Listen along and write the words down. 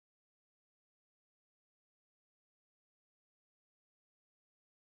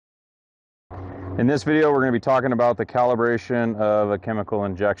In this video, we're going to be talking about the calibration of a chemical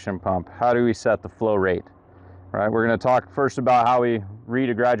injection pump. How do we set the flow rate? Right, we're going to talk first about how we read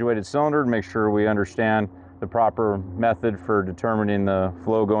a graduated cylinder to make sure we understand the proper method for determining the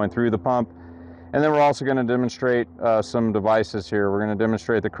flow going through the pump. And then we're also going to demonstrate some devices here. We're going to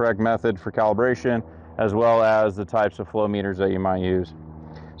demonstrate the correct method for calibration as well as the types of flow meters that you might use.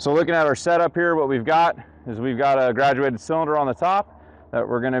 So looking at our setup here, what we've got is we've got a graduated cylinder on the top that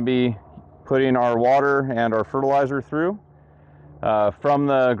we're going to be putting our water and our fertilizer through. From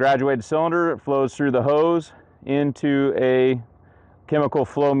the graduated cylinder, it flows through the hose into a chemical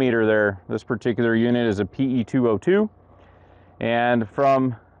flow meter there. This particular unit is a PE202. And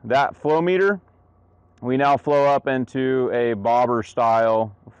from that flow meter, we now flow up into a bobber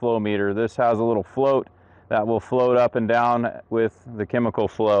style flow meter. This has a little float that will float up and down with the chemical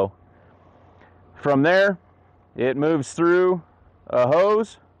flow. From there, it moves through a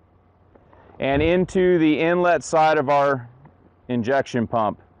hose and into the inlet side of our injection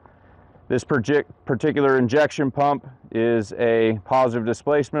pump. This particular injection pump is a positive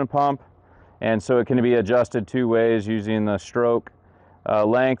displacement pump, and so it can be adjusted two ways using the stroke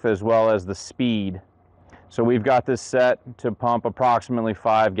length as well as the speed. So we've got this set to pump approximately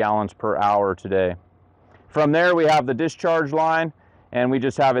 5 gallons per hour today. From there we have the discharge line, and we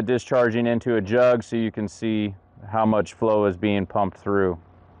just have it discharging into a jug so you can see how much flow is being pumped through.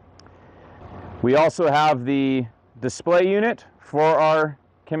 We also have the display unit for our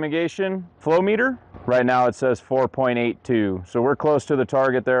chemigation flow meter. Right now it says 4.82, so we're close to the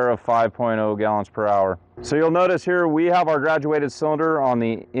target there of 5.0 gallons per hour. So you'll notice here we have our graduated cylinder on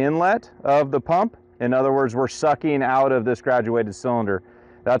the inlet of the pump. In other words, we're sucking out of this graduated cylinder.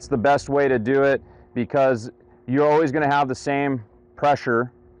 That's the best way to do it because you're always going to have the same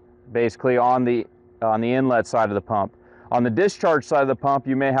pressure basically on the inlet side of the pump. On the discharge side of the pump,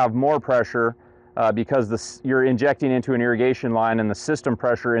 you may have more pressure because you're injecting into an irrigation line, and the system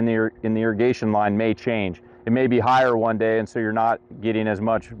pressure in the irrigation line may change. It may be higher one day, and so you're not getting as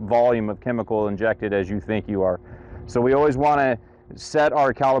much volume of chemical injected as you think you are. So we always want to set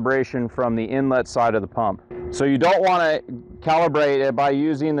our calibration from the inlet side of the pump. So you don't want to calibrate it by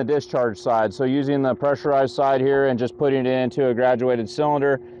using the discharge side. So using the pressurized side here and just putting it into a graduated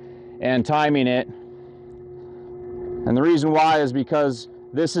cylinder and timing it. And the reason why is because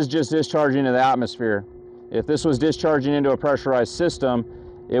this is just discharging into the atmosphere. If this was discharging into a pressurized system,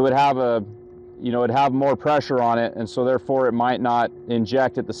 it would have it'd have more pressure on it, and so therefore it might not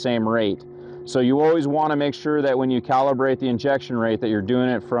inject at the same rate. So you always want to make sure that when you calibrate the injection rate that you're doing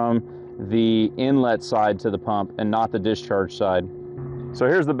it from the inlet side to the pump and not the discharge side. So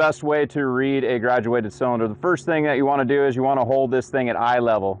here's the best way to read a graduated cylinder. The first thing that you want to do is you want to hold this thing at eye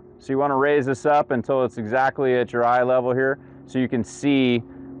level. So you want to raise this up until it's exactly at your eye level here so you can see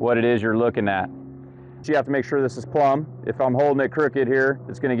what it is you're looking at. So you have to make sure this is plumb. If I'm holding it crooked here,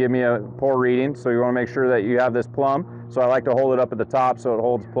 it's going to give me a poor reading. So you want to make sure that you have this plumb. So I like to hold it up at the top so it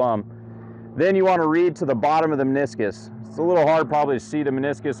holds plumb. Then you want to read to the bottom of the meniscus. It's a little hard probably to see the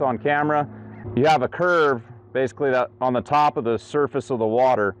meniscus on camera. You have a curve basically that on the top of the surface of the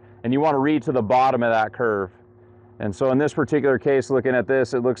water, and you want to read to the bottom of that curve. And so in this particular case, looking at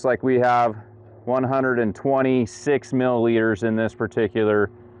this, it looks like we have 126 milliliters in this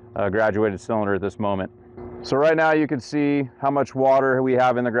particular graduated cylinder at this moment. So right now you can see how much water we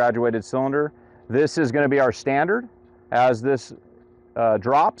have in the graduated cylinder. This is going to be our standard. As this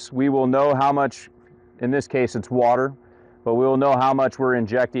drops, we will know how much, in this case it's water, but we will know how much we're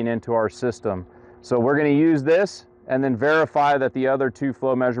injecting into our system. So we're going to use this and then verify that the other two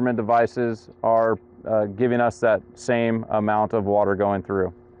flow measurement devices are giving us that same amount of water going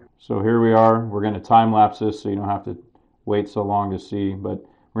through. So here we are. We're going to time lapse this so you don't have to wait so long to see, but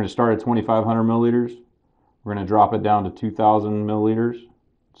we're going to start at 2,500 milliliters. We're going to drop it down to 2,000 milliliters.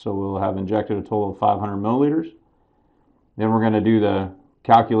 So we'll have injected a total of 500 milliliters. Then we're going to do the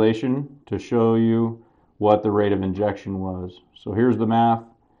calculation to show you what the rate of injection was. So here's the math,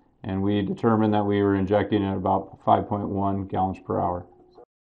 and we determined that we were injecting at about 5.1 gallons per hour.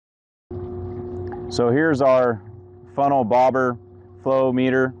 So here's our funnel bobber flow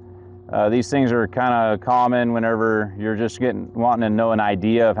meter. These things are kind of common whenever you're just wanting to know an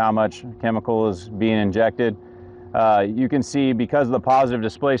idea of how much chemical is being injected. You can see because of the positive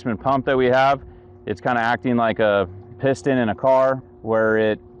displacement pump that we have, it's kind of acting like a piston in a car where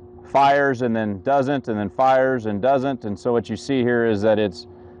it fires and then doesn't, and then fires and doesn't. And so what you see here is that it's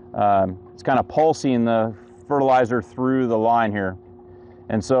kind of pulsing the fertilizer through the line here.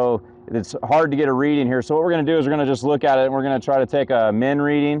 And so it's hard to get a reading here. So what we're going to do is we're going to just look at it, and we're going to try to take a min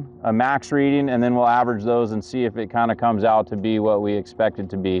reading, a max reading, and then we'll average those and see if it kind of comes out to be what we expect it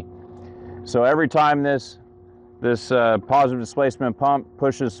to be. So every time this positive displacement pump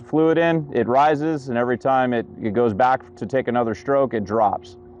pushes fluid in, it rises, and every time it goes back to take another stroke, it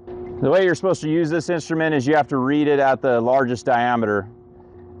drops. The way you're supposed to use this instrument is you have to read it at the largest diameter.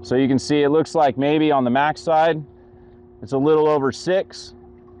 So you can see it looks like maybe on the max side, it's a little over 6,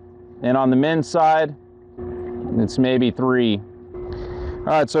 and on the min side, it's maybe 3. All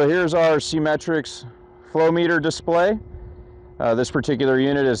right, so here's our Seametrics flow meter display. This particular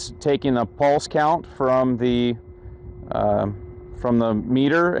unit is taking the pulse count from the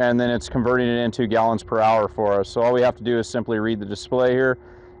meter, and then it's converting it into gallons per hour for us. So all we have to do is simply read the display here,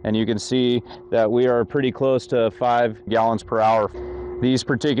 and you can see that we are pretty close to 5 gallons per hour. These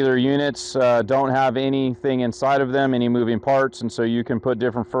particular units don't have anything inside of them, any moving parts, and so you can put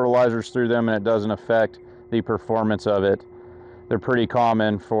different fertilizers through them and it doesn't affect the performance of it. They're pretty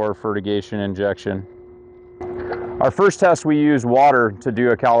common for fertigation injection. Our first test, we use water to do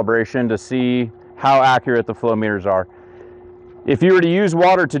a calibration to see how accurate the flow meters are. If you were to use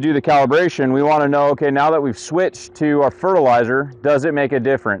water to do the calibration, we want to know, okay, now that we've switched to our fertilizer, does it make a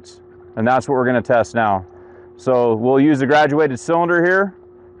difference? And that's what we're going to test now. So we'll use the graduated cylinder here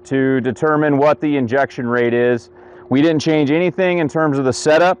to determine what the injection rate is. We didn't change anything in terms of the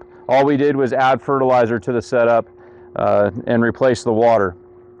setup. All we did was add fertilizer to the setup and replace the water.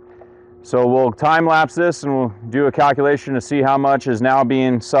 So we'll time lapse this and we'll do a calculation to see how much is now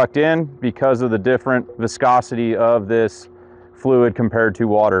being sucked in because of the different viscosity of this fluid compared to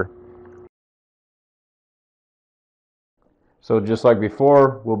water. So just like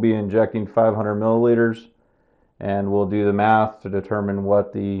before, we'll be injecting 500 milliliters, and we'll do the math to determine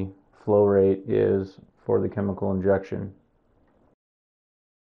what the flow rate is for the chemical injection.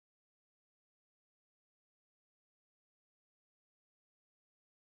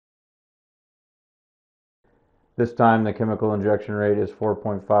 This time the chemical injection rate is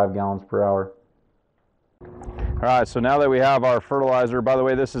 4.5 gallons per hour. All right, so now that we have our fertilizer, by the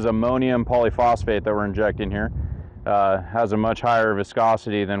way, this is ammonium polyphosphate that we're injecting here. Has a much higher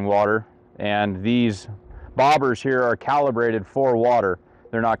viscosity than water, and these bobbers here are calibrated for water.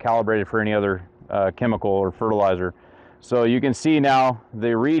 They're not calibrated for any other chemical or fertilizer. So you can see now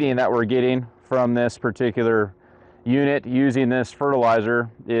the reading that we're getting from this particular unit using this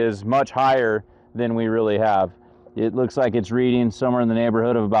fertilizer is much higher than we really have. It looks like it's reading somewhere in the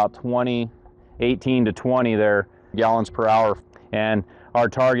neighborhood of about 18 to 20 there gallons per hour, and our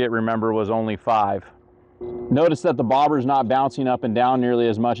target, remember, was only 5. Notice that the bobber is not bouncing up and down nearly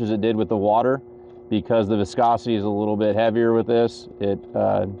as much as it did with the water, because the viscosity is a little bit heavier with this. It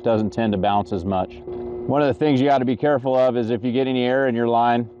doesn't tend to bounce as much. One of the things you got to be careful of is if you get any air in your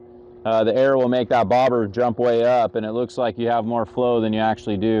line, the air will make that bobber jump way up, and it looks like you have more flow than you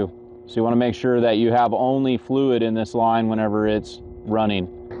actually do. So you want to make sure that you have only fluid in this line whenever it's running.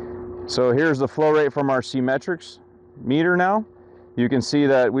 So here's the flow rate from our Seametrics meter now. You can see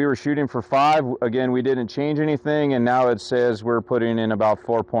that we were shooting for 5. Again, we didn't change anything, and now it says we're putting in about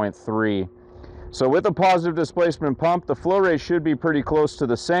 4.3. So with a positive displacement pump, the flow rate should be pretty close to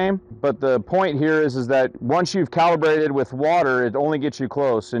the same, but the point here is that once you've calibrated with water, it only gets you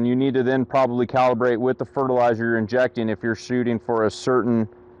close, and you need to then probably calibrate with the fertilizer you're injecting if you're shooting for a certain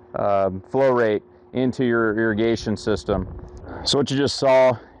flow rate into your irrigation system. So what you just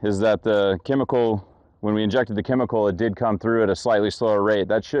saw is that the chemical, when we injected the chemical, it did come through at a slightly slower rate.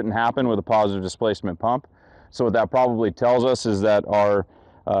 That shouldn't happen with a positive displacement pump. So what that probably tells us is that our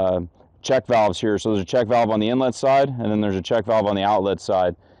check valves here, so there's a check valve on the inlet side and then there's a check valve on the outlet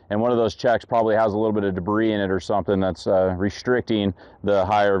side, and one of those checks probably has a little bit of debris in it or something that's restricting the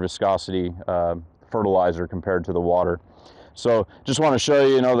higher viscosity fertilizer compared to the water. So just want to show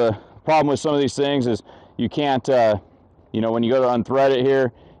you, the problem with some of these things is you can't, when you go to unthread it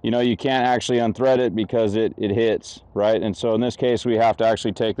here, you can't actually unthread it because it hits, right? And so in this case, we have to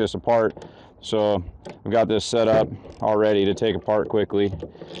actually take this apart. So we've got this set up already to take apart quickly.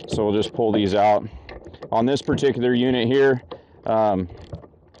 So we'll just pull these out. On this particular unit here,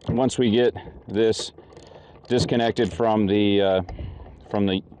 once we get this disconnected from the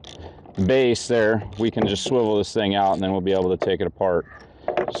base there, we can just swivel this thing out and then we'll be able to take it apart.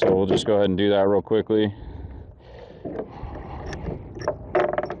 So we'll just go ahead and do that real quickly.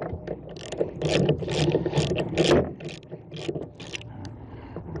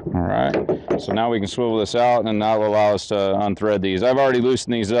 All right, so now we can swivel this out, and that will allow us to unthread these. I've already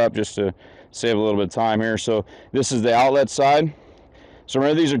loosened these up just to save a little bit of time here. So this is the outlet side. So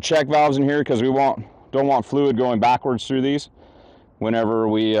remember, these are check valves in here because we don't want fluid going backwards through these whenever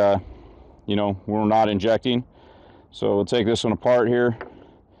we, we're not injecting. So we'll take this one apart here.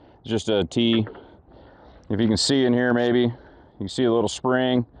 It's just a T. If you can see in here, maybe you can see a little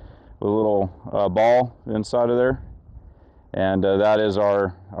spring with a little ball inside of there, and that is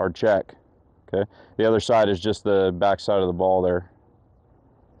our check. Okay, the other side is just the back side of the ball there.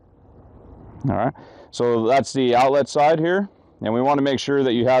 All right, so that's the outlet side here, and we want to make sure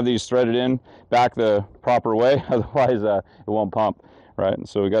that you have these threaded in back the proper way, otherwise it won't pump, right? And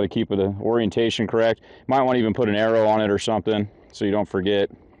so we got to keep the orientation correct. Might want to even put an arrow on it or something so you don't forget.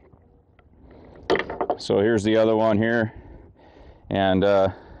 So here's the other one here, and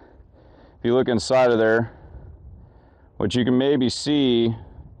if you look inside of there, what you can maybe see,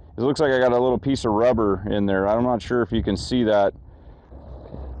 it looks like I got a little piece of rubber in there. I'm not sure if you can see that.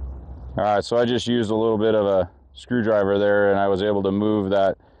 All right, so I just used a little bit of a screwdriver there and I was able to move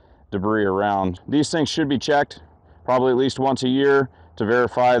that debris around. These things should be checked probably at least once a year to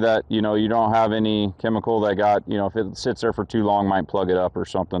verify that, you know, you don't have any chemical that got, you know, if it sits there for too long, might plug it up or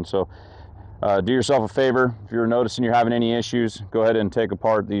something. So do yourself a favor. If you're noticing you're having any issues, go ahead and take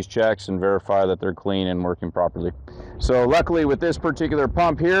apart these checks and verify that they're clean and working properly. So luckily with this particular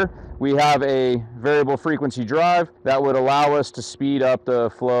pump here, we have a variable frequency drive that would allow us to speed up the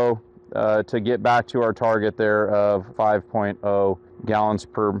flow to get back to our target there of 5.0 gallons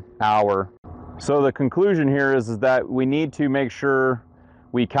per hour. So the conclusion here is that we need to make sure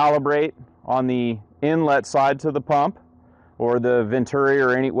we calibrate on the inlet side to the pump, or the Venturi,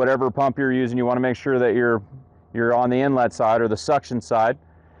 or whatever pump you're using. You want to make sure that you're on the inlet side or the suction side.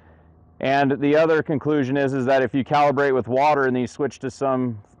 And the other conclusion is that if you calibrate with water and then you switch to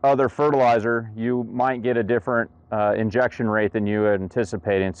some other fertilizer, you might get a different injection rate than you had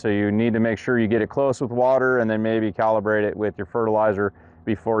anticipated. So you need to make sure you get it close with water and then maybe calibrate it with your fertilizer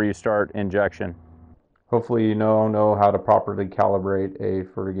before you start injection. Hopefully you know how to properly calibrate a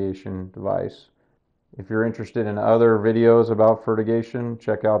fertigation device. If you're interested in other videos about fertigation,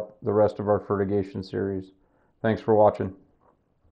 check out the rest of our fertigation series. Thanks for watching.